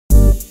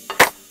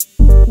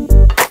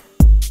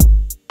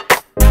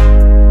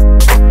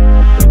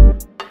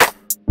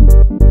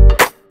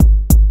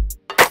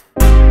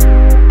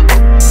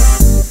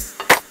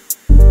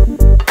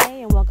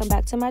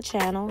my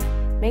channel,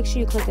 make sure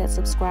you click that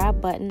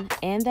subscribe button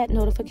and that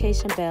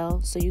notification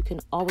bell so you can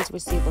always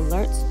receive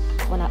alerts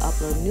when I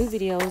upload new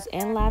videos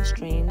and live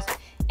streams,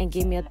 and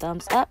give me a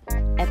thumbs up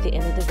at the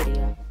end of the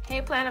video.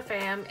 Hey Planner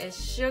fam,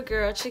 it's your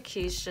girl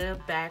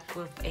CheKesha back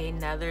with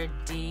another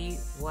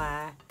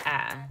DIY.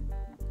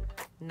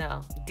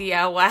 No,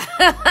 DIY.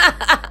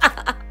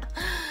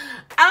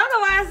 I don't know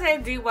why I say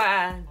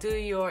DIY, do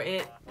your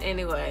it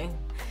anyway.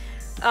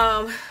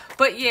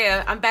 But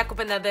yeah, I'm back with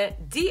another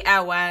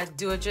DIY,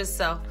 do it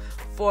yourself,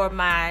 for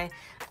my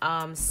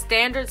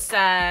standard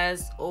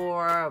size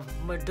or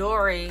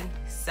Midori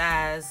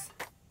size.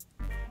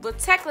 Well,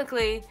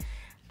 technically,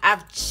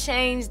 I've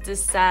changed the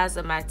size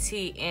of my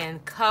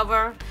TN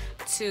cover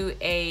to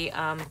a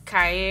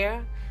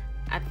Cahier.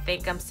 I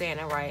think I'm saying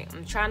it right.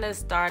 I'm trying to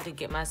start to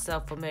get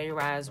myself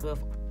familiarized with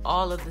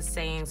all of the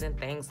sayings and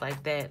things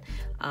like that,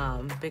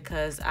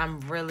 because I'm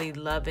really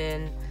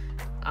loving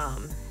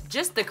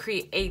just the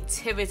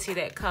creativity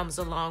that comes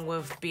along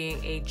with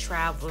being a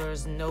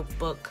traveler's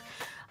notebook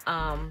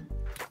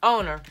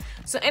owner.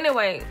 So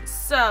anyway,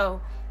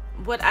 so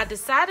what I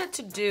decided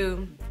to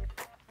do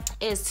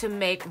is to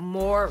make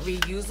more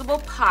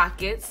reusable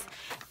pockets.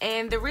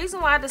 And the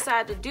reason why I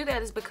decided to do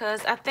that is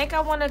because I think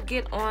I want to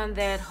get on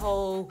that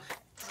whole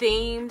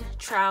themed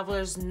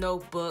traveler's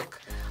notebook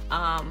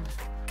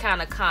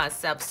kind of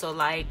concept. So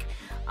like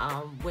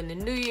when the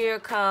new year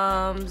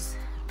comes,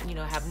 you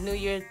know, have New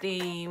Year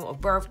theme or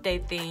birthday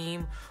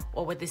theme,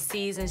 or with the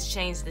seasons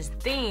change the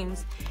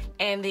themes.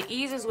 And the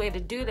easiest way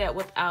to do that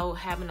without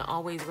having to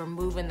always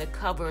removing the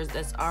covers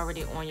that's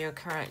already on your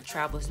current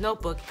traveler's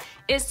notebook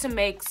is to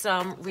make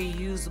some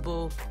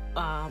reusable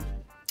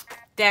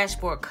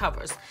dashboard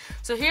covers.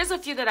 So here's a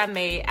few that I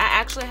made. I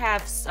actually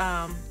have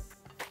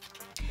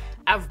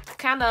I've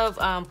kind of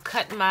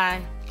cut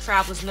my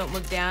traveler's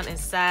notebook down in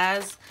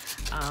size,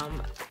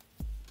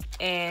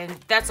 and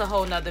that's a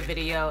whole nother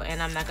video,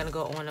 and I'm not gonna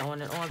go on and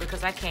on and on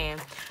because I can.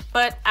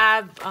 But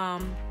I've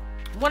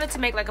wanted to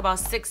make like about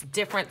 6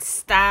 different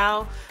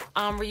style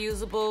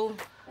reusable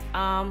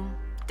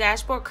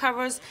dashboard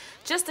covers,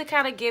 just to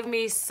kind of give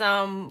me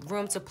some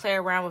room to play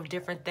around with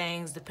different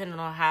things depending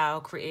on how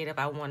creative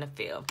I want to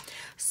feel.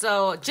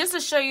 So just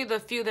to show you the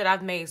few that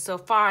I've made so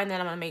far, and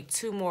then I'm gonna make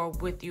 2 more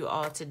with you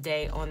all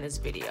today on this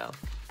video.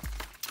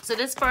 So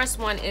this first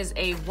one is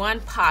a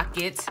 1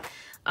 pocket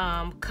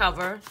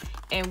cover,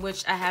 in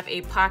which I have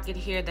a pocket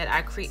here that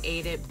I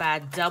created by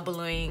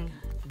doubling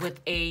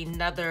with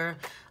another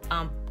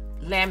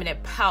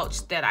laminate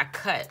pouch that I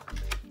cut.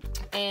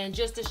 And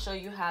just to show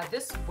you how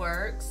this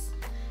works,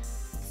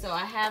 so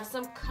I have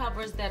some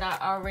covers that I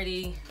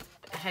already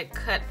had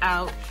cut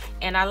out,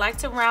 and I like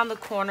to round the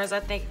corners. I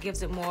think it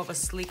gives it more of a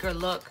sleeker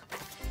look.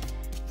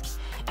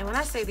 And when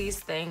I say these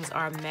things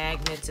are a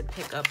magnet to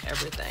pick up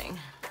everything.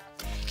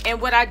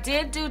 And what I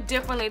did do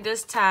differently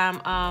this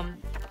time,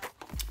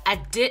 I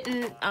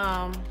didn't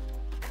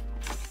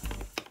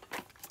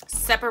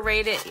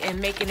separate it and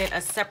making it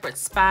a separate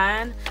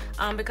spine,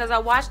 because I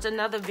watched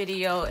another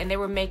video and they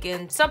were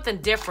making something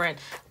different.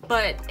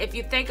 But if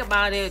you think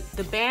about it,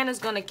 the band is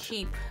going to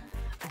keep,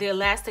 the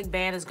elastic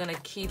band is going to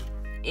keep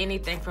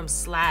anything from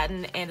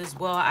sliding, and as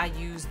well I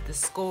used the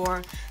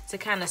score to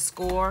kind of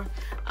score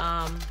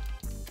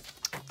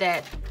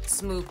that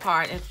smooth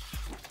part. And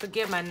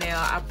forgive my nail,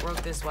 I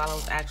broke this while I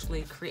was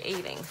actually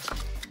creating.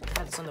 I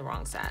had this on the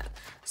wrong side.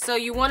 So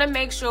you want to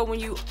make sure when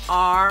you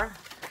are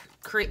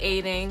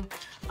creating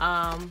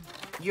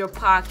your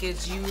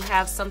pockets, you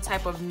have some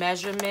type of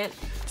measurement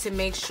to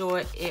make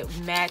sure it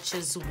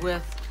matches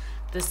with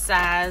the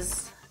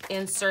size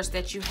inserts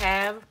that you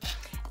have.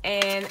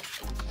 And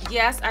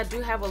yes, I do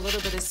have a little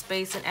bit of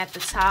spacing at the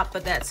top,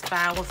 but that's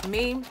fine with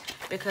me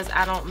because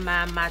I don't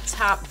mind my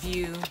top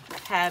view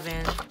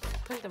having,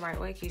 put it the right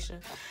way, Keisha.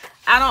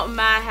 I don't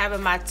mind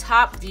having my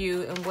top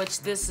view, in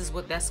which this is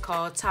what that's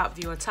called, top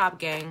view or top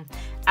gang.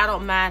 I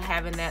don't mind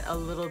having that a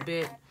little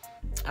bit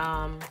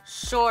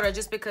shorter,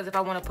 just because if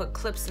I want to put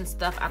clips and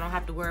stuff, I don't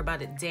have to worry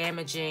about it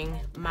damaging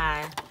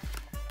my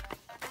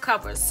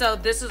covers. So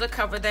this is a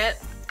cover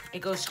that it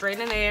goes straight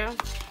in there,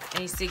 and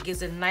you see it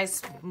gives a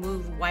nice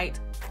smooth white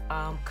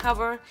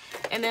cover.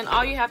 And then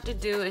all you have to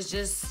do is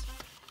just,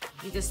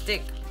 you can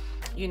stick,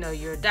 you know,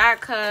 your die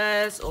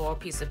cuts or a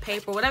piece of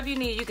paper, whatever you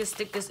need, you can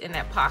stick this in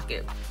that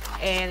pocket,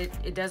 and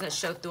it doesn't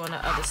show through on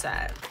the other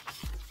side.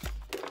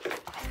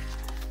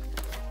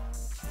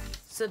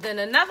 So then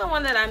another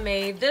one that I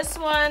made, this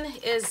one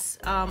is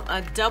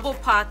a double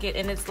pocket,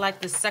 and it's like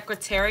the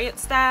secretariat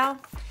style.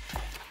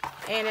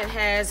 And it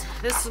has,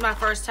 this is my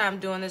first time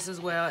doing this as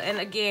well. And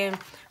again,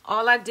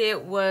 all I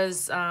did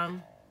was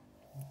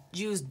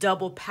use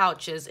double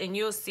pouches, and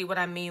you'll see what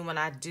I mean when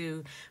I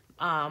do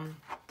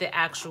the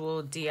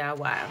actual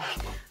DIY.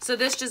 So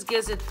this just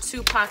gives it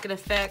 2 pocket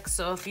effect.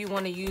 So if you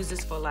want to use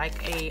this for like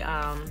a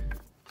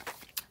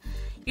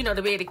you know,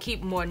 to be able to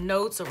keep more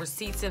notes or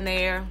receipts in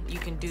there, you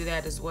can do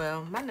that as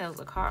well. My nails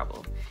look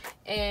horrible.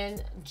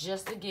 And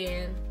just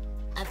again,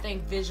 I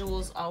think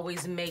visuals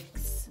always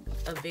makes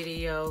a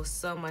video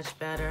so much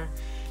better.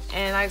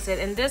 And like I said,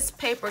 and this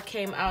paper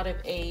came out of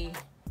a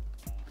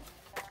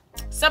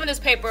Some of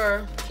this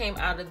paper came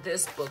out of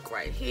this book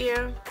right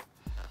here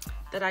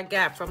that I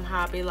got from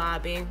Hobby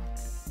Lobby.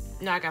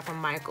 No, I got from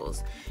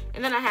Michael's.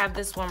 And then I have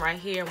this one right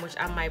here, in which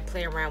I might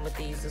play around with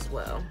these as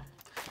well.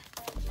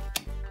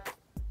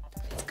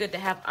 It's good to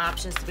have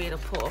options to be able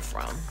to pull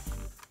from.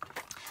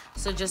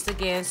 So just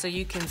again, so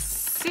you can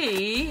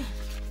see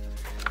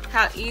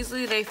how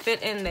easily they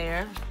fit in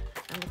there.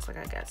 It looks like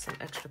I got some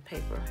extra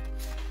paper.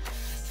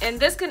 And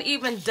this can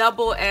even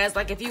double as,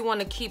 like, if you want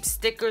to keep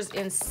stickers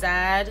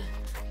inside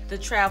the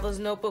traveler's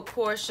notebook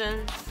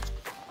portion.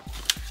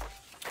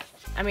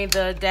 I mean,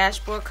 the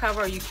dashboard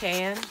cover, you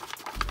can.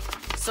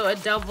 So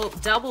it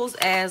doubles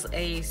as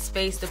a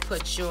space to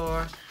put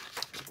your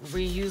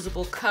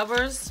reusable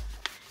covers,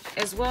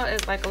 as well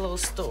as like a little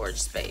storage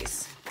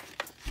space.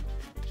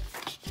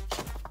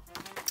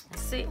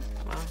 Let's see.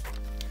 Well,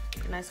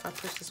 nice if I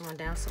push this one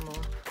down some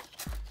more.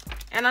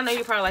 And I know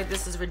you're probably like,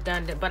 this is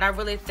redundant, but I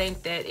really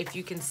think that if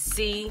you can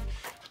see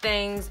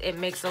things, it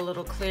makes it a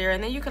little clearer.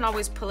 And then you can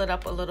always pull it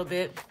up a little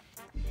bit.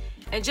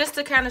 And just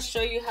to kind of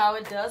show you how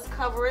it does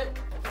cover it,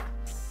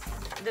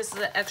 this is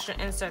an extra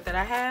insert that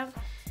I have.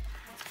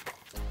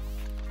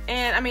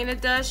 And I mean,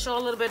 it does show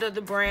a little bit of the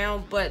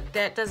brown, but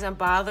that doesn't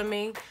bother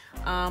me.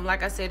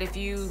 Like I said, if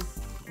you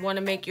want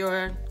to make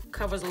your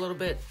covers a little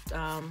bit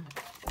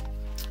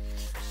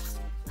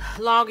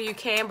longer, you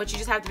can, but you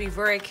just have to be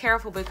very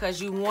careful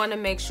because you want to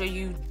make sure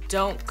you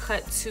don't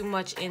cut too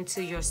much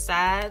into your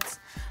sides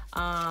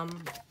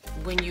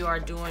when you are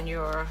doing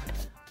your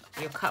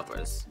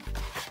covers.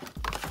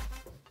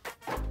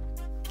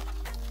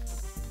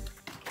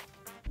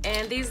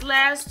 And these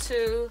last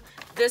two,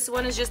 this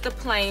one is just a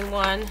plain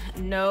one,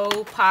 no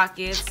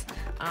pockets,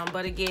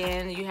 but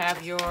again, you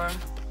have your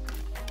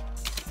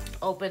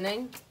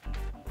opening.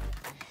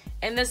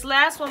 And this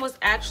last one was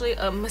actually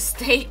a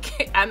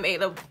mistake. I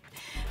made a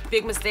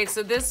big mistake.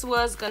 So this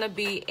was gonna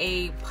be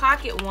a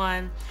pocket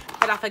one,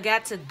 but I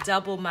forgot to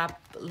double my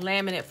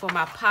laminate for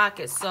my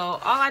pocket. So all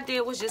I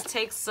did was just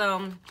take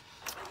some,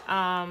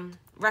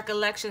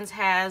 Recollections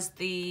has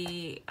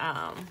the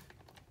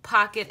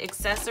pocket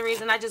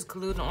accessories, and I just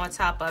glued them on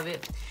top of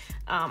it.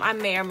 I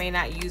may or may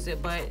not use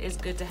it, but it's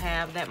good to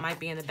have. That might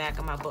be in the back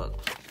of my book.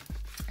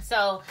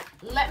 So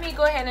let me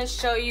go ahead and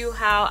show you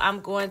how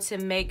I'm going to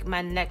make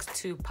my next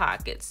two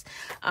pockets.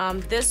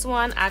 This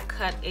one, I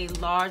cut a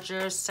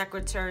larger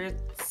secretariat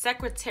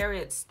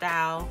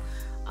style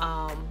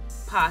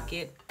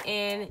pocket.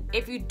 And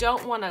if you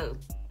don't want to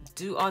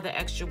do all the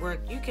extra work,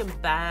 you can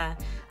buy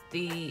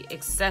the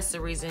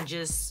accessories and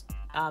just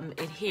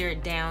adhere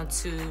it down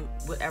to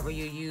whatever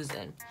you're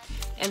using.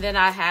 And then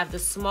I have the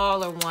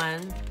smaller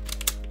one,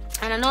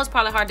 and I know it's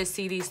probably hard to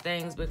see these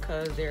things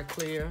because they're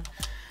clear.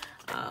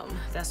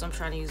 That's why I'm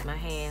trying to use my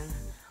hand.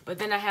 But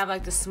then I have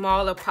like the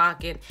smaller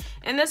pocket,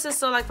 and this is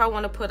so like if I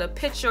want to put a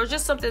picture or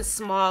just something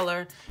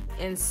smaller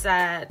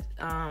inside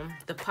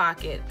the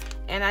pocket.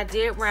 And I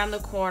did round the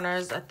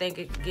corners. I think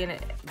again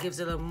it gives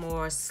it a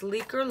more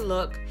sleeker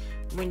look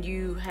when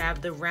you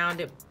have the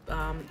rounded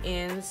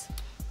ends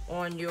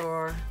on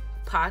your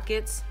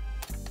pockets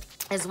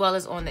as well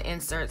as on the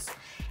inserts.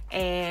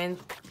 And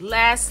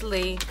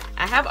lastly,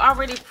 I have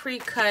already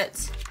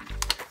pre-cut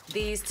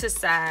these to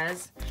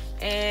size.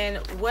 And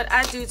what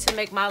I do to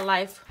make my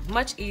life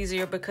much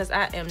easier, because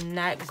I am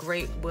not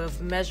great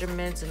with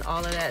measurements and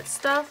all of that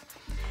stuff,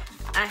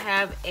 I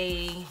have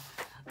a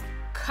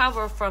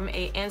cover from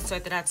a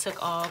insert that I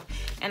took off,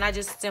 and I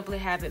just simply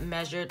have it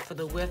measured for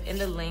the width and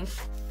the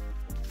length.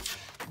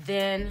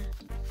 Then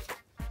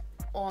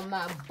on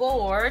my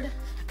board,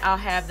 I'll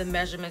have the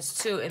measurements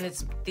too, and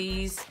it's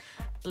these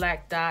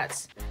black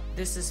dots.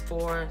 This is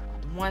for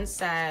one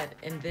side,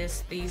 and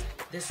this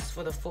is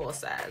for the full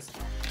size.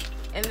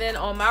 And then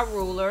on my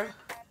ruler,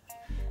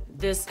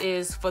 this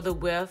is for the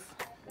width.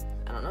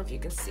 I don't know if you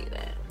can see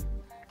that.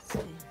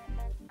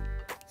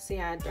 See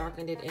how I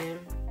darkened it in?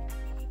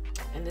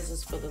 And this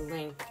is for the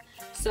length.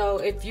 So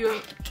if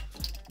you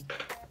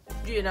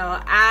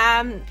know,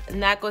 I'm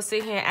not gonna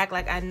sit here and act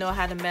like I know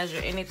how to measure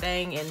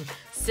anything in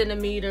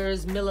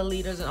centimeters,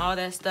 milliliters, and all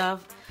that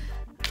stuff.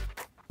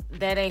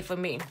 That ain't for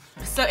me.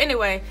 So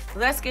anyway,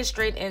 let's get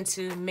straight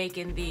into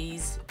making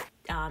these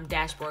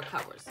dashboard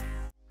covers.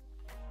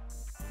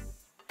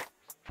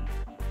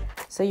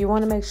 So you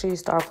want to make sure you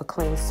start with a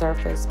clean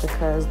surface,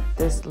 because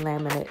this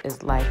laminate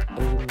is like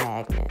a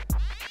magnet.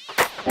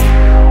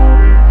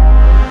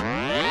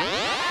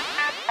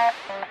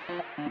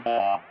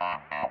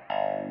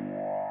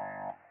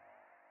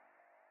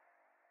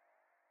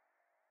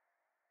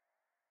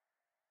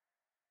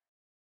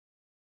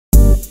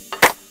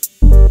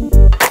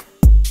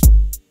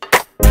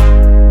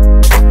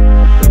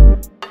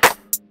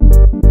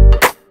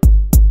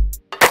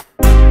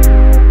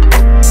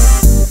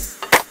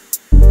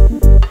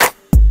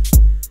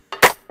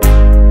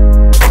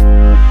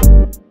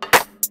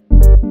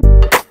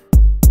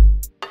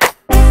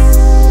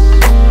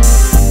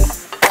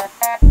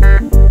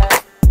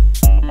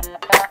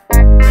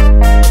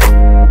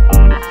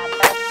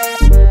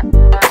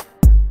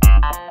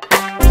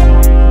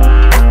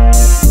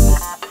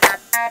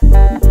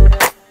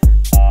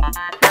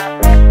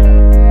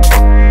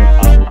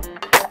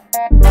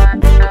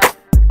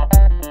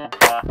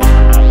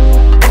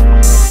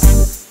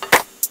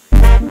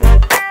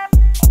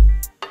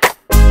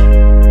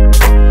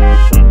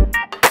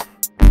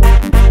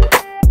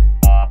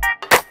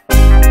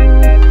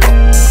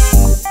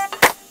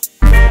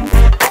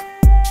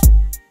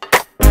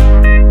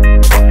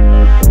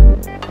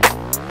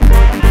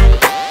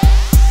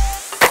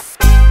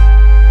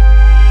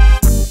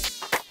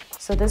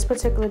 this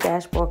particular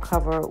dashboard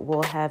cover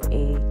will have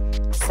a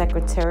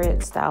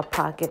secretariat style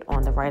pocket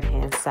on the right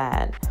hand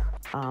side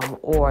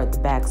or the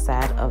back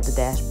side of the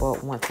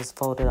dashboard once it's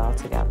folded all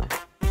together.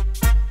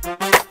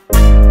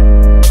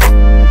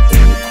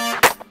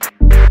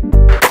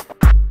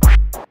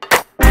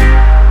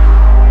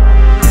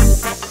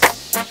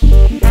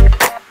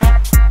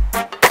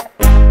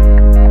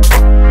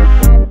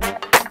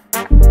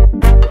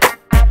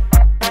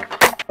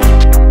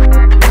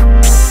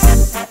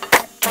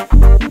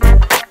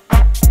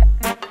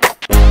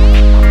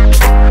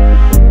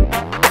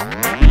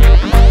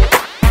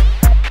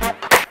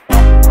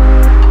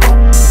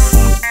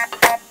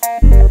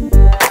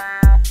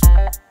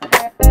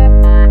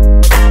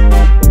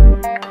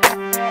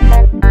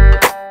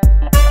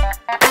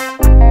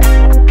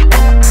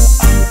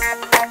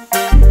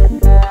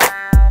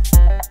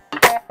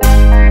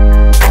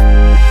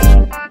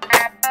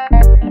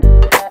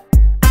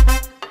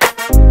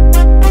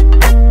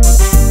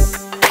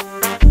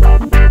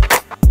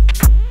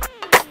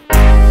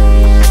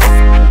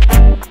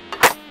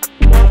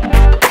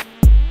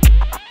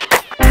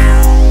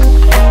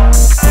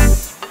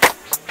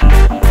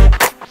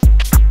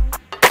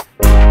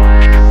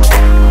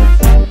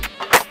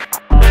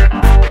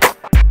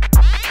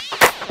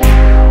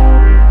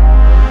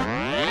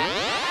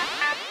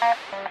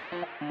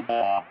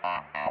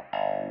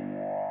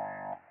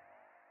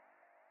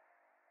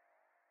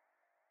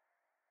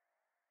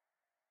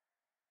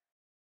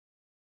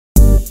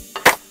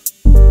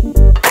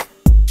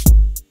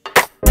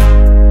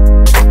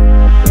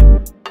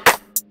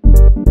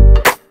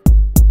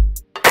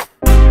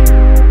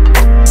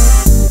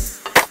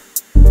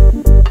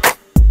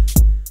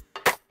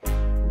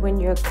 When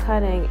you're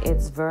cutting,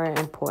 it's very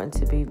important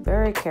to be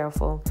very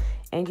careful,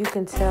 and you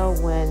can tell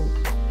when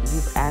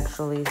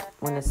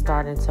it's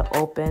starting to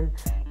open,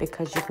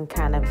 because you can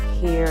kind of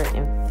hear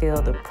and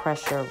feel the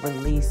pressure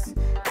release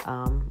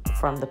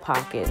from the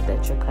pocket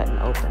that you're cutting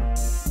open.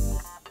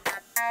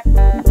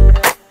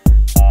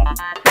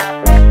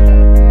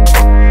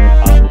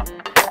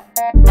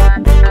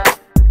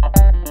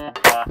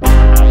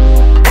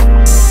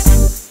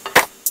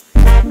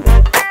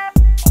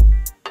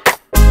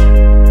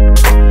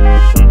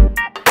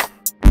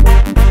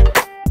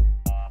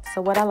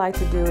 So what I like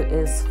to do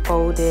is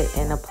fold it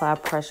and apply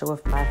pressure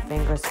with my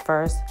fingers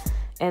first,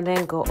 and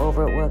then go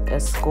over it with a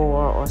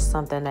score or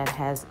something that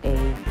has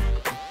a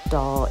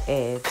dull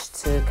edge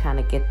to kind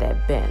of get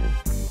that bend.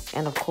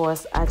 And of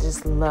course, I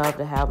just love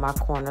to have my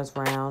corners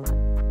round.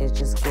 It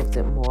just gives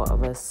it more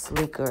of a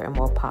sleeker and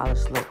more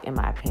polished look, in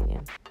my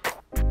opinion.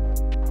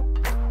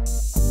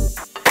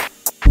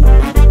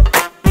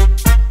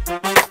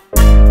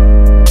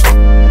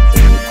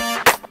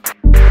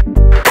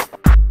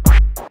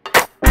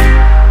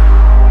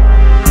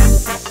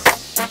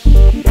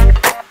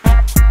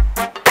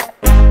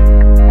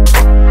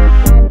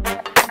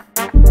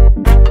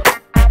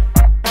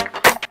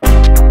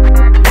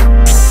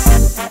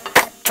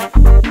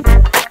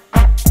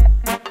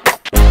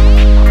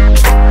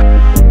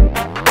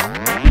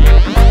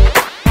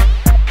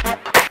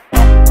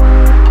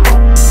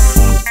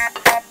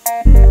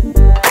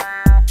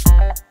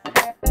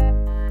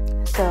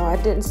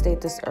 Didn't state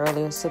this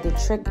earlier, so the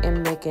trick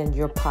in making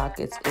your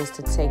pockets is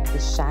to take the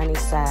shiny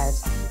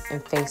sides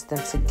and face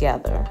them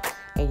together,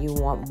 and you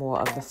want more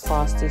of the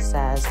frosty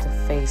sides to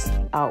face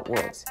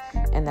outwards,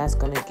 and that's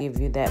going to give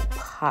you that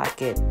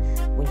pocket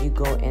when you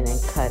go in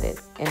and cut it.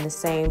 And the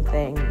same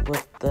thing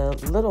with the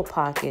little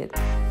pocket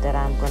that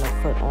I'm going to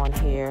put on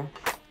here,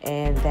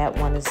 and that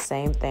one is the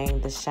same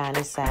thing. The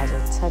shiny sides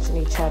are touching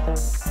each other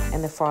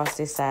and the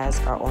frosty sides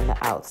are on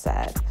the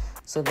outside.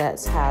 So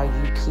that's how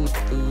you keep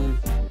the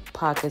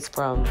pockets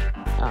from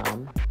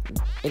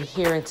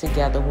adhering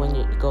together when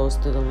it goes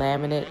through the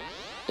laminate.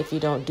 If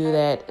you don't do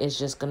that, it's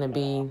just going to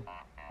be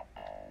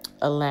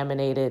a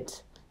laminated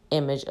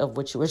image of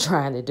what you were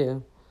trying to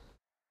do.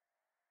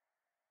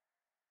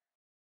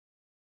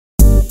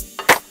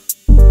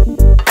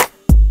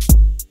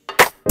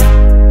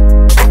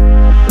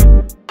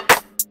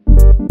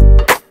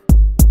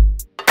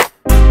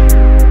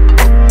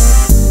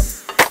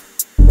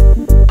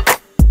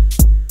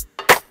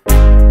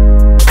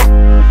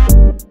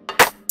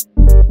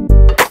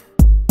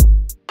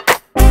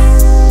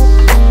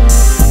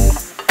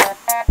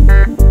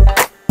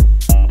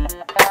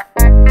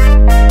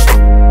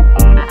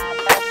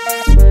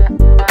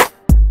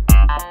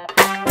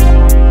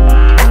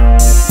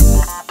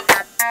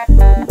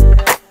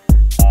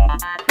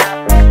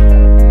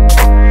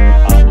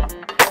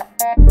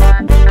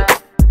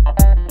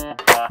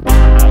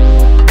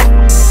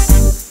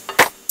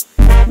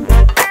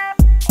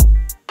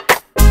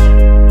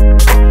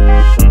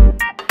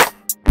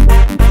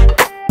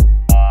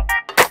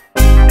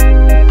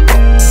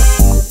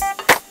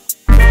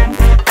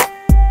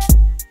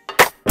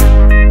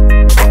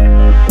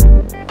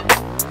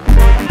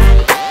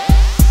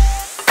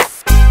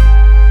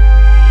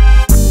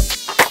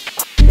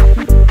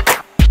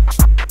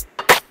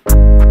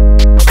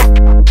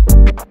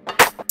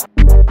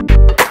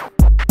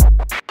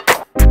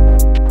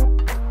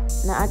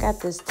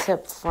 this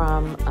tip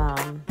from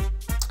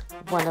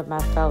one of my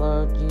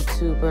fellow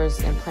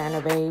YouTubers and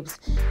planner babes.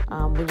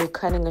 When you're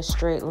cutting a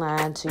straight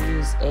line, to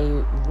use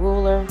a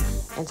ruler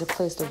and to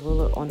place the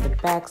ruler on the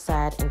back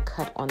side and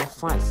cut on the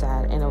front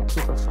side, and it'll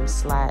keep it from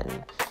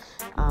sliding.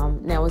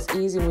 Now it's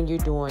easy when you're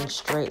doing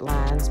straight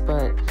lines,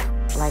 but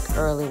like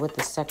early with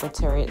the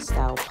secretariat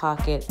style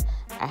pocket,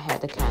 I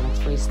had to kind of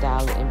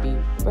freestyle it and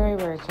be very,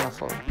 very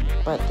careful.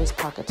 But this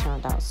pocket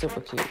turned out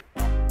super cute.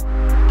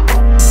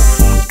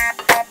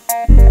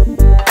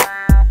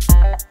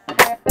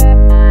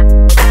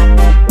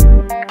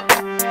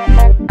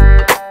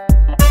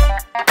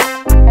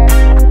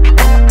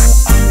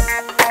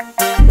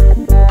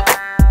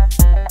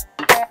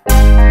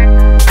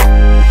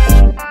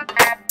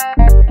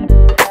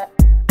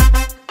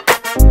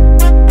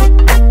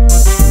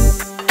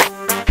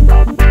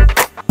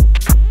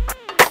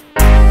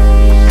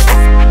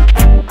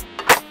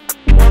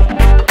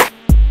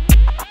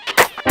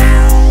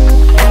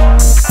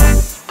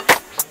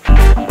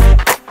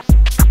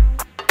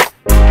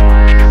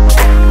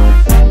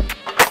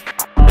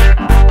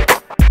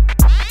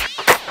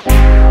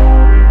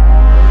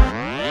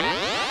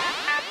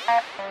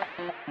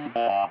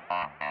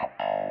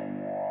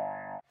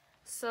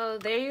 So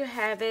there you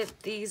have it.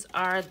 These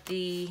are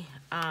the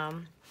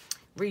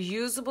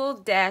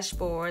reusable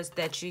dashboards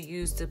that you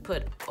use to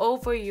put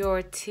over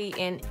your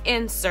TN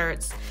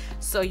inserts,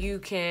 so you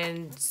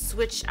can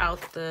switch out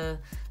the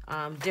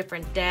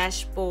different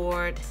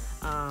dashboard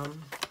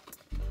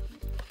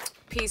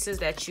pieces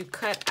that you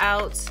cut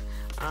out,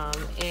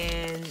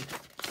 and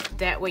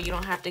that way you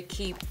don't have to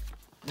keep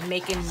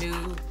making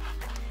new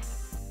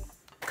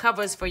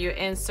covers for your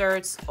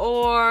inserts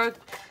or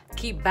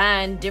keep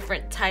buying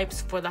different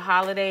types for the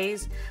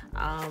holidays.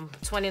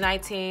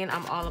 2019,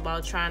 I'm all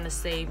about trying to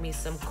save me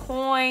some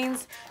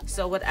coins,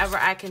 so whatever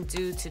I can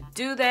do to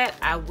do that,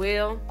 I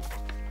will.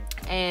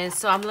 And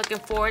so I'm looking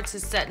forward to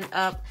setting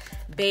up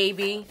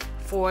baby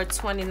for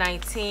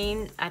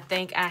 2019. I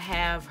think I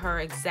have her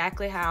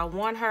exactly how I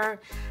want her.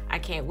 I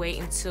can't wait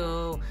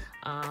until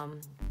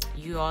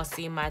you all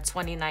see my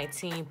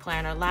 2019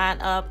 planner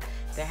lineup.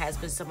 There has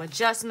been some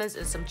adjustments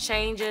and some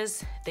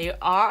changes. There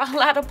are a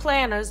lot of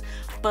planners,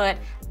 but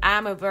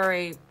I'm a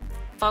very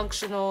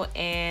functional,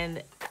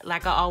 and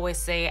like I always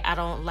say, I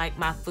don't like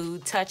my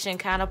food touching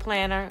kind of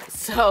planner.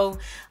 So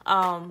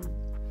I'm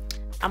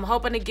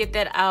hoping to get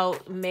that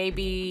out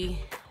maybe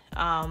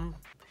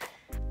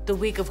the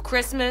week of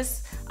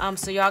Christmas,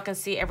 so y'all can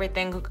see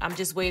everything. I'm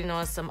just waiting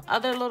on some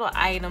other little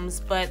items,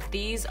 but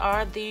these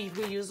are the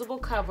reusable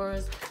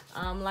covers.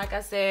 Like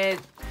I said,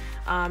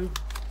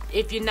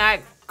 if you're not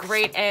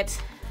great at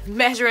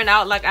measuring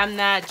out like I'm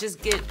not,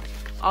 just get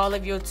all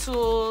of your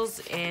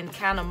tools and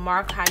kind of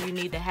mark how you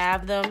need to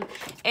have them,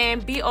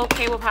 and be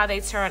okay with how they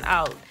turn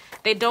out.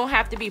 They don't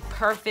have to be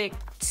perfect,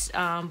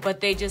 but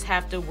they just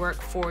have to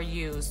work for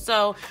you.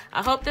 So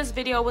I hope this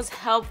video was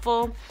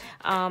helpful.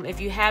 If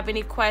you have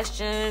any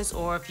questions,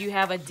 or if you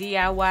have a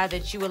DIY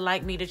that you would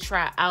like me to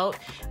try out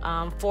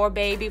for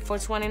baby for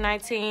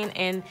 2019,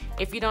 and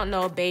if you don't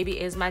know, baby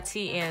is my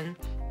TN.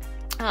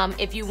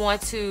 If you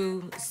want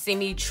to see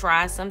me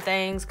try some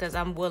things, because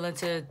I'm willing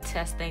to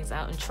test things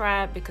out and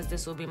try it, because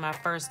this will be my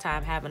first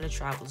time having a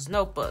traveler's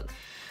notebook.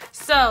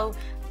 So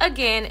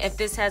again, if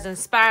this has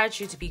inspired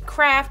you to be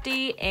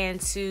crafty and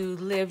to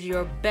live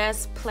your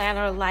best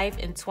planner life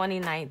in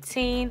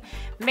 2019,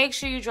 make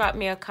sure you drop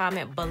me a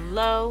comment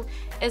below.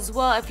 As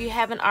well, if you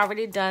haven't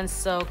already done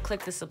so,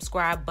 click the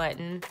subscribe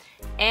button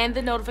and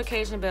the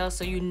notification bell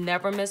so you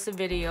never miss a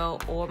video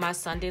or my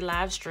Sunday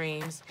live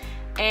streams.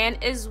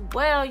 And as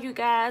well, you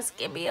guys,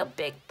 give me a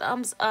big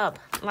thumbs up.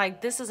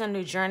 Like, this is a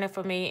new journey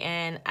for me,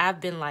 and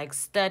I've been like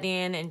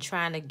studying and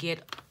trying to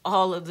get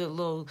all of the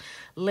little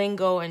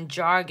lingo and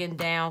jargon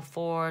down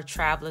for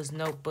travelers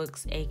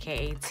notebooks,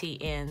 aka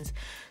TNs.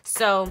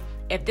 So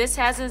if this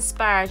has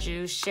inspired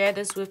you, share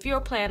this with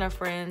your planner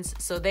friends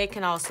so they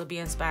can also be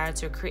inspired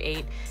to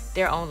create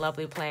their own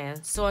lovely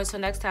plans. So until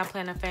next time,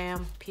 planner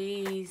fam,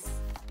 peace.